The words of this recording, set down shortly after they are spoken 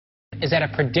is that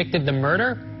it predicted the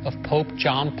murder of Pope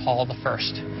John Paul I.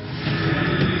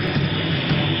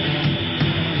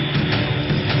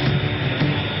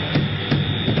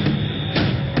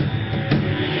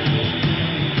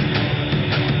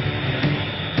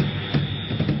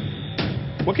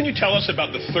 What can you tell us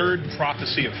about the third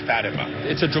prophecy of Fatima?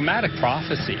 It's a dramatic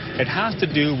prophecy. It has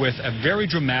to do with a very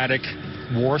dramatic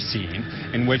war scene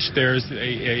in which there's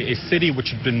a city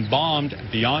which has been bombed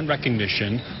beyond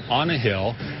recognition on a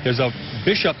hill. There's a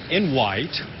bishop in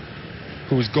white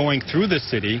who's going through the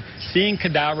city, seeing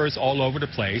cadavers all over the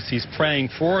place. He's praying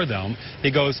for them.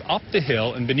 He goes up the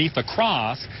hill, and beneath a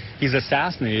cross, he's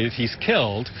assassinated. He's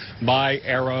killed by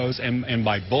arrows and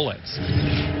by bullets.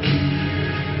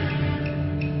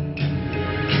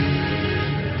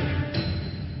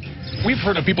 We've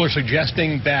heard of people are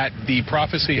suggesting that the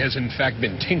prophecy has in fact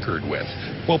been tinkered with.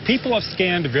 Well, people have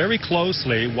scanned very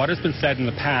closely what has been said in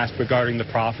the past regarding the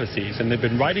prophecies, and they've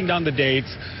been writing down the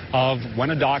dates of when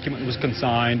a document was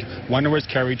consigned, when it was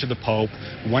carried to the Pope,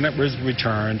 when it was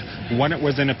returned, when it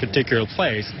was in a particular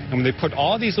place. And when they put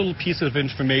all these little pieces of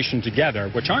information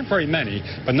together, which aren't very many,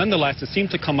 but nonetheless it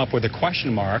seemed to come up with a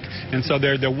question mark, and so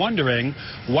they're wondering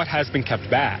what has been kept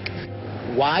back.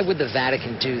 Why would the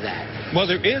Vatican do that? Well,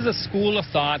 there is a school of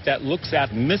thought that looks at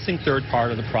the missing third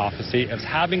part of the prophecy as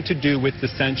having to do with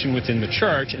dissension within the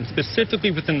church, and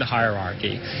specifically within the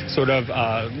hierarchy. Sort of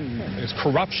there's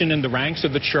corruption in the ranks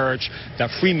of the church, that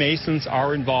Freemasons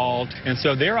are involved, and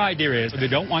so their idea is they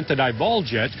don't want to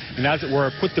divulge it, and as it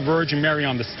were, put the Virgin Mary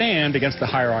on the stand against the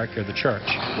hierarchy of the church.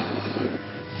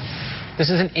 This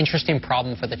is an interesting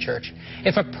problem for the church.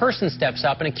 If a person steps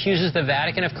up and accuses the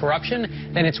Vatican of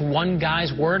corruption, then it's one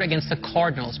guy's word against the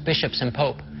cardinals, bishops, and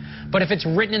pope. But if it's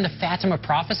written in the Fatima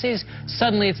prophecies,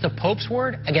 suddenly it's the Pope's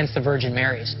word against the Virgin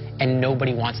Mary's, and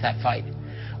nobody wants that fight.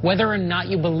 Whether or not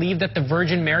you believe that the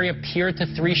Virgin Mary appeared to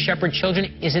 3 shepherd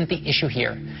children isn't the issue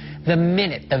here. The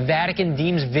minute the Vatican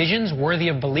deems visions worthy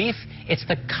of belief, it's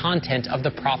the content of the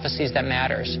prophecies that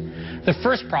matters. The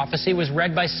first prophecy was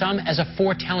read by some as a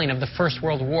foretelling of the First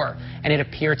World War, and it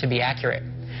appeared to be accurate.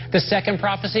 The second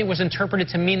prophecy was interpreted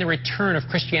to mean the return of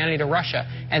Christianity to Russia,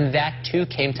 and that too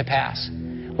came to pass.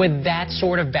 With that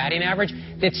sort of batting average,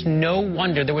 it's no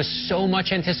wonder there was so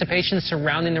much anticipation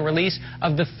surrounding the release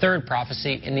of the third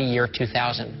prophecy in the year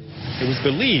 2000. It was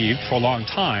believed for a long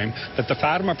time that the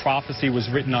Fatima prophecy was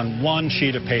written on one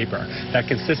sheet of paper that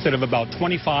consisted of about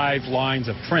 25 lines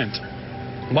of print.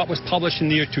 What was published in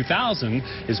the year 2000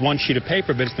 is one sheet of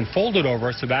paper, but it's been folded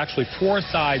over, so there are actually 4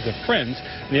 sides of print,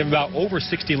 and you have about over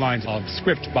 60 lines of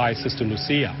script by Sister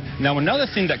Lucia. Now, another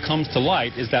thing that comes to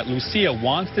light is that Lucia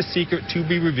wants the secret to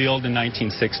be revealed in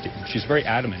 1960. She's very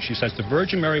adamant. She says the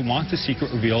Virgin Mary wants the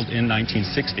secret revealed in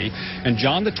 1960, and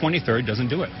John the 23rd doesn't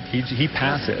do it. He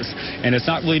passes, and it's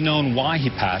not really known why he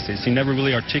passes. He never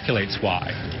really articulates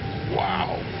why.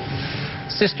 Wow.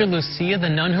 Sister Lucia, the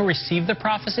nun who received the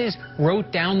prophecies,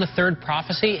 wrote down the third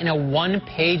prophecy in a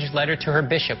 1-page letter to her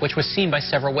bishop, which was seen by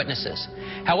several witnesses.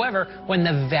 However, when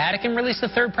the Vatican released the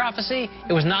third prophecy,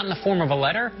 it was not in the form of a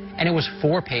letter, and it was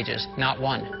 4 pages, not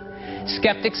 1.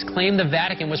 Skeptics claim the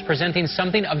Vatican was presenting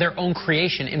something of their own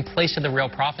creation in place of the real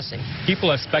prophecy. People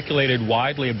have speculated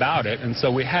widely about it, and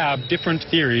so we have different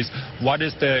theories. What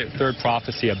is the third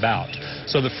prophecy about?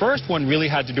 So the first one really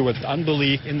had to do with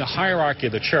unbelief in the hierarchy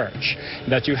of the church,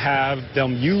 that you have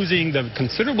them using the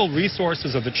considerable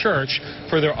resources of the church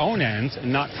for their own ends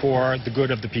and not for the good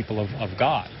of the people of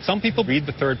God. Some people read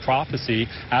the third prophecy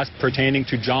as pertaining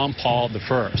to John Paul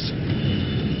I.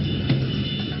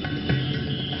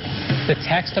 The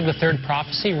text of the third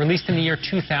prophecy, released in the year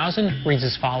 2000, reads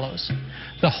as follows.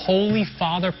 The Holy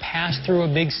Father passed through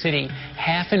a big city,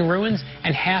 half in ruins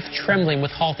and half trembling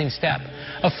with halting step.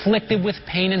 Afflicted with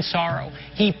pain and sorrow,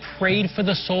 he prayed for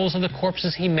the souls of the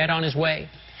corpses he met on his way.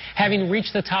 Having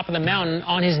reached the top of the mountain,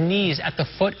 on his knees at the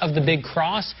foot of the big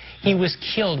cross, he was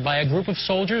killed by a group of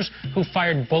soldiers who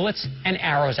fired bullets and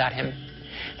arrows at him.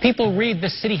 People read the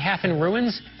city half in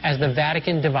ruins as the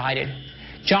Vatican divided.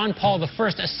 John Paul I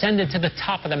ascended to the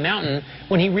top of the mountain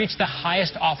when he reached the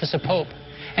highest office of Pope,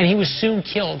 and he was soon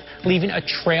killed, leaving a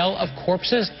trail of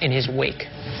corpses in his wake.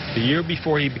 The year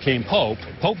before he became Pope,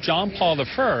 Pope John Paul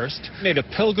I made a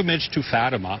pilgrimage to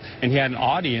Fatima, and he had an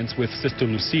audience with Sister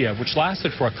Lucia, which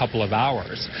lasted for a couple of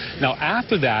hours. Now,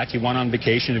 after that, he went on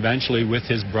vacation eventually with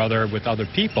his brother, with other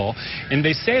people, and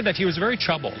they say that he was very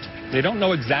troubled. They don't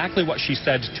know exactly what she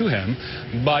said to him,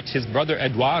 but his brother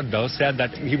Eduardo said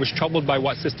that he was troubled by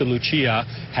what Sister Lucia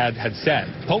had said.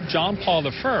 Pope John Paul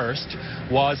I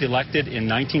was elected in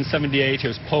 1978. He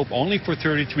was Pope only for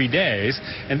 33 days,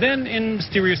 and then in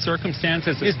mysterious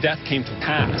circumstances, his death came to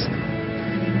pass.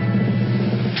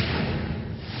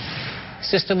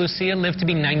 Sister Lucia lived to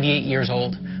be 98 years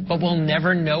old, but we'll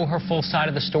never know her full side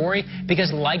of the story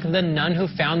because, like the nun who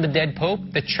found the dead pope,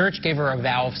 the church gave her a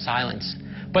vow of silence.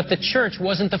 But the church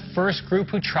wasn't the first group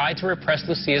who tried to repress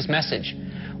Lucia's message.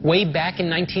 Way back in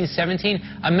 1917,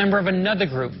 a member of another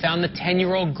group found the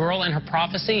 10-year-old girl and her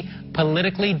prophecy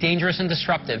politically dangerous and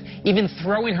disruptive, even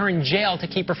throwing her in jail to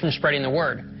keep her from spreading the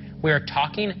word. We are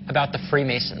talking about the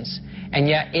Freemasons. And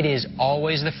yet it is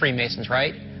always the Freemasons,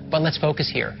 right? But let's focus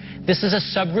here. This is a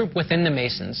subgroup within the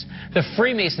Masons. The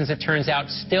Freemasons, it turns out,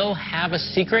 still have a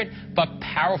secret but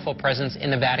powerful presence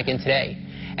in the Vatican today.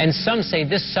 And some say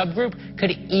this subgroup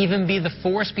could even be the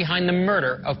force behind the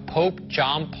murder of Pope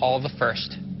John Paul I.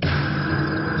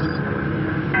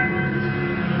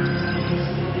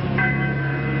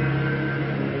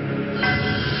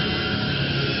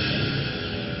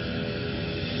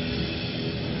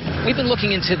 We've been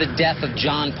looking into the death of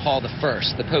John Paul I,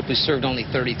 the Pope who served only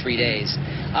 33 days.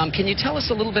 Can you tell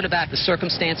us a little bit about the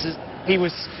circumstances? He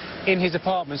was in his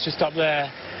apartments just up there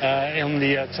on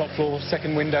the top floor,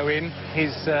 second window in.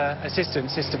 His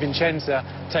assistant, Sister Vincenza,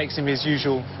 takes him his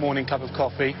usual morning cup of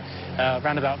coffee.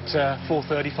 Around about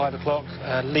 4:30, 5 o'clock,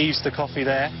 leaves the coffee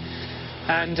there.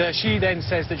 And she then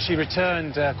says that she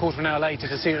returned a quarter of an hour later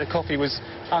to see that the coffee was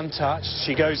untouched.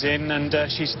 She goes in and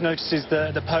she notices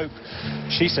the Pope,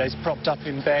 she says, propped up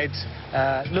in bed,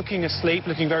 looking asleep,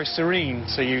 looking very serene,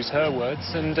 to use her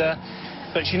words.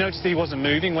 But she noticed that he wasn't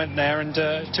moving, went there and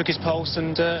took his pulse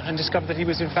and discovered that he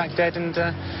was in fact dead, and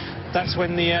that's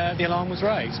when the alarm was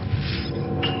raised.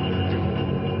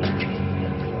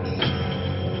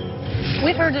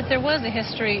 We've heard that there was a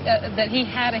history, that he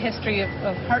had a history of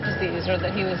heart disease, or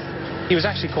that he was... He was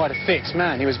actually quite a fit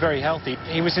man. He was very healthy.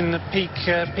 He was in the peak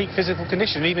physical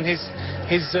condition. Even his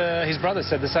brother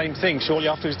said the same thing shortly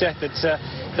after his death, that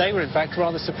they were in fact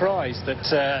rather surprised that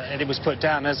it was put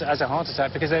down as a heart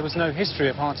attack, because there was no history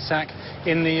of heart attack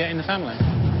in the family.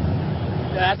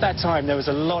 At that time, there was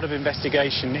a lot of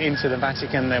investigation into the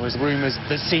Vatican. There was rumours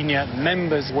that senior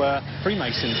members were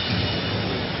Freemasons.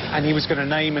 And he was going to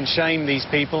name and shame these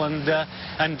people, and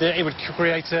it would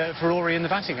create a furore in the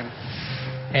Vatican.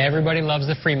 Everybody loves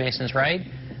the Freemasons, right?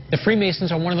 The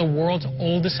Freemasons are one of the world's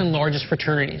oldest and largest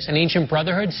fraternities, an ancient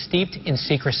brotherhood steeped in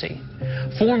secrecy.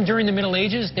 Formed during the Middle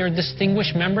Ages, their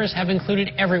distinguished members have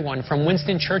included everyone from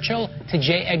Winston Churchill to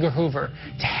J. Edgar Hoover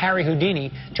to Harry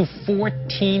Houdini to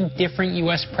 14 different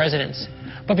U.S. presidents.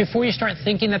 But before you start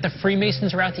thinking that the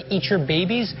Freemasons are out to eat your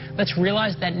babies, let's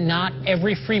realize that not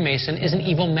every Freemason is an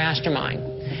evil mastermind.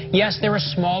 Yes, there are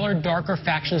smaller, darker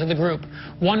factions of the group,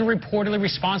 one reportedly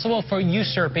responsible for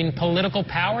usurping political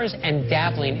powers and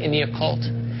dabbling in the occult.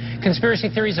 Conspiracy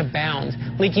theories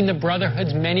abound, linking the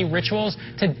Brotherhood's many rituals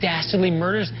to dastardly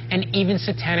murders and even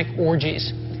satanic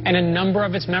orgies. And a number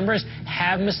of its members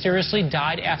have mysteriously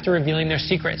died after revealing their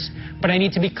secrets. But I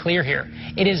need to be clear here.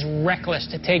 It is reckless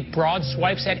to take broad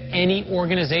swipes at any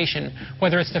organization,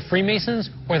 whether it's the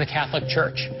Freemasons or the Catholic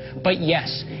Church. But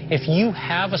yes, if you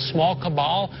have a small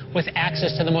cabal with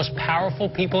access to the most powerful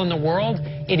people in the world,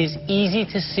 it is easy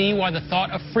to see why the thought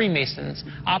of Freemasons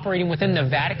operating within the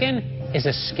Vatican is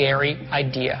a scary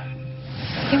idea.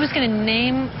 He was going to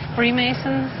name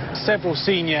Freemasons? Several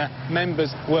senior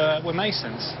members were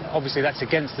Masons. Obviously, that's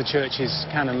against the Church's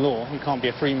canon law. You can't be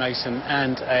a Freemason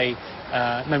and a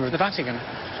member of the Vatican.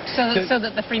 So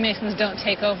that the Freemasons don't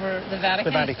take over the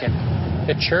Vatican? The Vatican.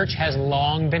 The Church has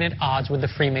long been at odds with the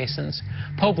Freemasons.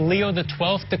 Pope Leo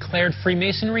XII declared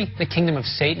Freemasonry the kingdom of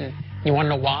Satan. You want to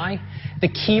know why? The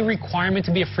key requirement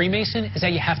to be a Freemason is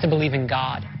that you have to believe in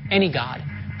God, any God.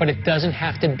 But it doesn't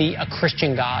have to be a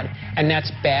Christian God, and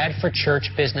that's bad for church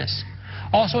business.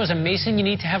 Also, as a Mason, you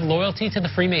need to have loyalty to the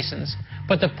Freemasons,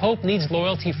 but the Pope needs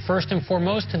loyalty first and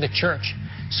foremost to the Church.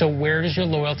 So where does your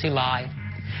loyalty lie?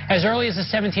 As early as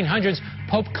the 1700s,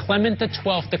 Pope Clement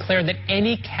XII declared that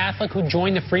any Catholic who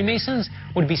joined the Freemasons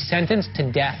would be sentenced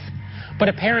to death. But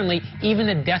apparently, even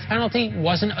the death penalty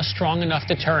wasn't a strong enough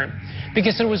deterrent,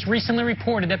 because it was recently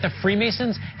reported that the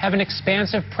Freemasons have an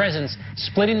expansive presence,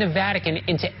 splitting the Vatican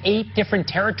into 8 different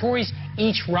territories,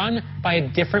 each run by a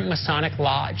different Masonic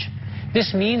lodge.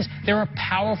 This means there are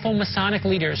powerful Masonic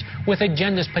leaders with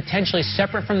agendas potentially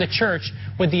separate from the Church,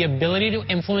 with the ability to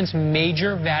influence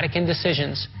major Vatican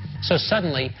decisions. So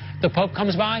suddenly, the Pope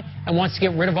comes by and wants to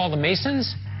get rid of all the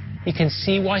Masons? You can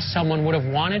see why someone would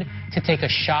have wanted to take a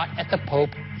shot at the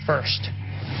Pope first.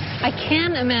 I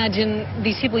can imagine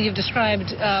these people you've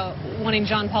described wanting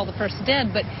John Paul I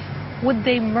dead, but would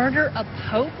they murder a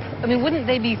Pope? I mean, wouldn't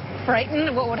they be frightened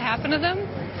of what would happen to them?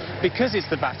 Because it's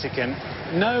the Vatican,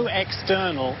 no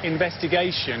external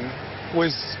investigation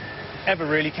was ever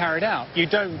really carried out. You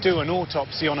don't do an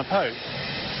autopsy on a Pope.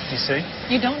 you see.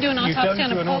 You don't do an autopsy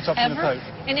on a Pope ever? Pope.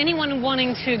 And anyone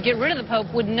wanting to get rid of the Pope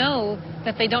would know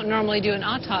that they don't normally do an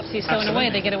autopsy, so Absolutely. in a way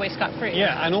they get away scot-free.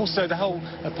 Yeah, and also the whole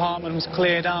apartment was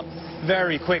cleared up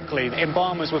very quickly.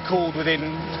 Embalmers were called within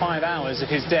 5 hours of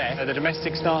his death. The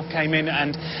domestic staff came in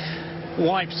and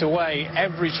wiped away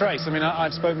every trace. I mean,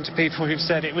 I've spoken to people who've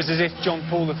said it was as if John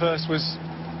Paul I was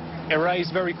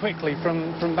erased very quickly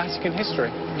from Vatican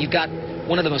history. You've got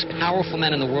one of the most powerful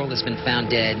men in the world has been found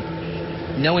dead.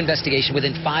 No investigation.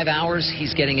 Within 5 hours,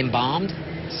 he's getting embalmed.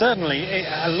 Certainly,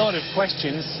 a lot of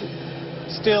questions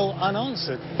still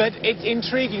unanswered. But it's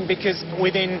intriguing because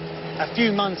within a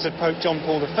few months of Pope John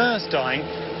Paul I dying,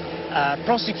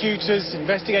 prosecutors,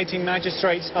 investigating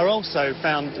magistrates are also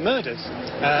found murdered.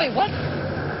 Wait, what?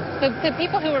 The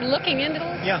people who were looking into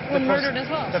this were murdered as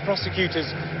well? The prosecutors,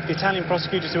 the Italian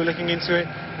prosecutors who were looking into it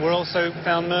were also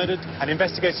found murdered. An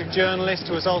investigative journalist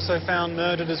was also found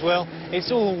murdered as well.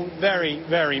 It's all very,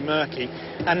 very murky.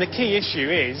 And the key issue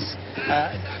is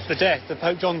the death of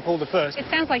Pope John Paul I. It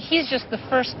sounds like he's just the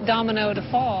first domino to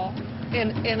fall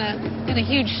in a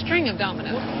huge string of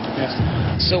dominoes. Yes.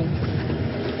 So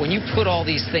when you put all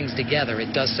these things together,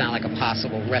 it does sound like a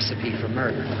possible recipe for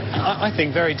murder. I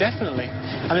think very definitely.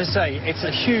 I'm going to say, it's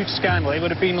a huge scandal. It would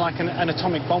have been like an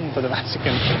atomic bomb for the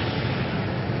Vatican.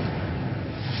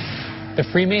 The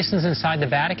Freemasons inside the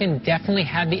Vatican definitely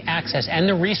had the access and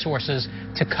the resources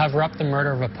to cover up the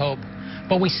murder of a pope.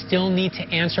 But we still need to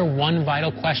answer one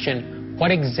vital question.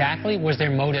 What exactly was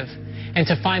their motive? And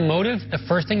to find motive, the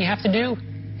first thing you have to do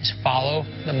is follow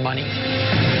the money.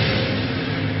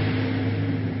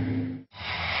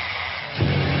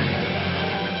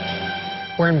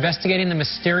 We're investigating the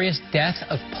mysterious death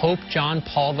of Pope John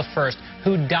Paul I,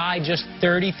 who died just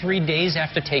 33 days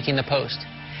after taking the post.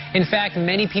 In fact,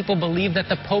 many people believe that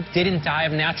the Pope didn't die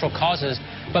of natural causes,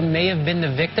 but may have been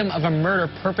the victim of a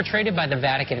murder perpetrated by the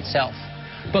Vatican itself.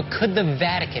 But could the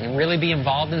Vatican really be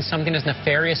involved in something as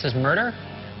nefarious as murder?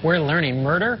 We're learning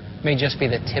murder may just be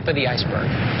the tip of the iceberg.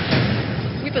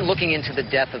 We've been looking into the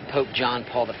death of Pope John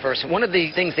Paul I. One of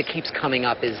the things that keeps coming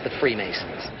up is the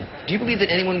Freemasons. Do you believe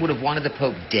that anyone would have wanted the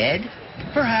Pope dead?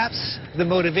 Perhaps the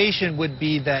motivation would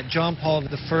be that John Paul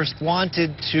I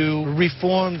wanted to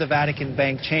reform the Vatican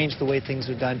Bank, change the way things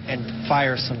were done, and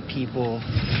fire some people.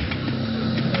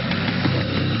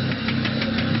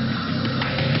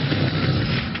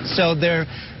 So there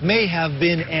may have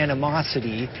been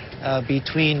animosity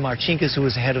between Marcinkus, who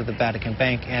was head of the Vatican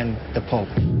Bank, and the Pope.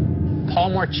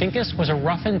 Paul Marcinkus was a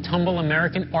rough-and-tumble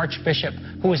American archbishop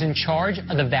who was in charge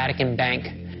of the Vatican Bank.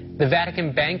 The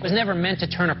Vatican Bank was never meant to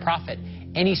turn a profit.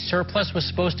 Any surplus was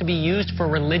supposed to be used for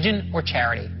religion or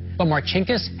charity. But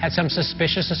Marcinkus had some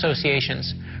suspicious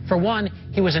associations. For one,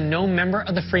 he was a known member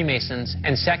of the Freemasons.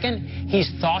 And second, he's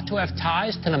thought to have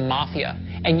ties to the Mafia.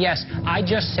 And yes, I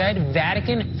just said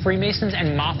Vatican, Freemasons,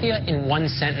 and Mafia in one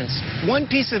sentence. One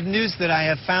piece of news that I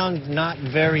have found not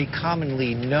very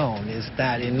commonly known is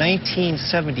that in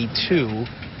 1972,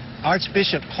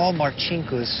 Archbishop Paul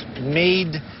Marcinkus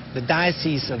made the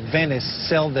Diocese of Venice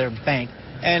sell their bank.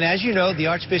 And as you know, the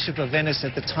Archbishop of Venice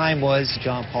at the time was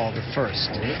John Paul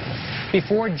I.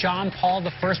 Before John Paul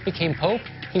I became Pope,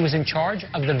 he was in charge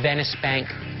of the Venice Bank.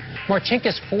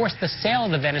 Marcinkus forced the sale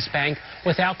of the Venice Bank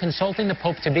without consulting the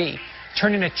Pope-to-be,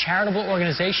 turning a charitable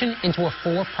organization into a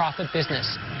for-profit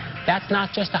business. That's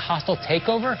not just a hostile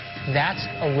takeover, that's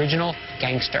original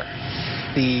gangster.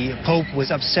 The Pope was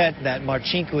upset that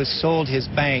Marcinkus sold his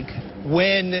bank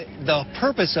when the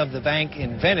purpose of the bank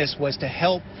in Venice was to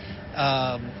help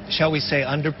shall we say,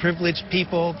 underprivileged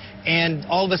people, and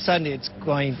all of a sudden it's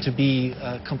going to be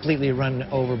completely run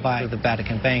over by the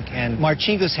Vatican Bank. And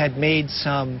Marcinkus had made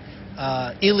some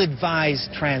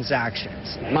ill-advised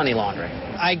transactions. Money laundering.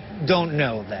 I don't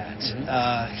know that.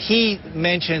 He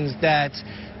mentions that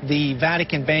the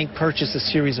Vatican Bank purchased a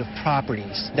series of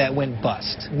properties that went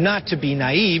bust. Not to be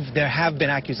naive, there have been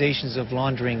accusations of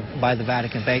laundering by the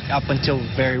Vatican Bank up until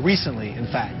very recently, in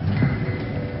fact.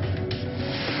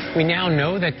 We now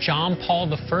know that John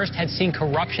Paul I had seen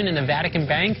corruption in the Vatican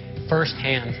Bank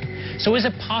firsthand. So is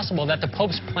it possible that the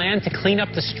Pope's plan to clean up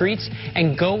the streets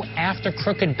and go after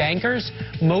crooked bankers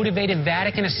motivated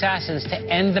Vatican assassins to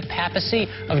end the papacy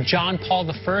of John Paul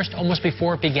I almost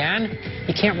before it began?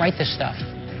 You can't write this stuff.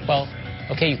 Well,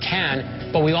 okay, you can,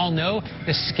 but we all know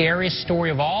the scariest story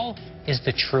of all is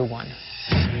the true one.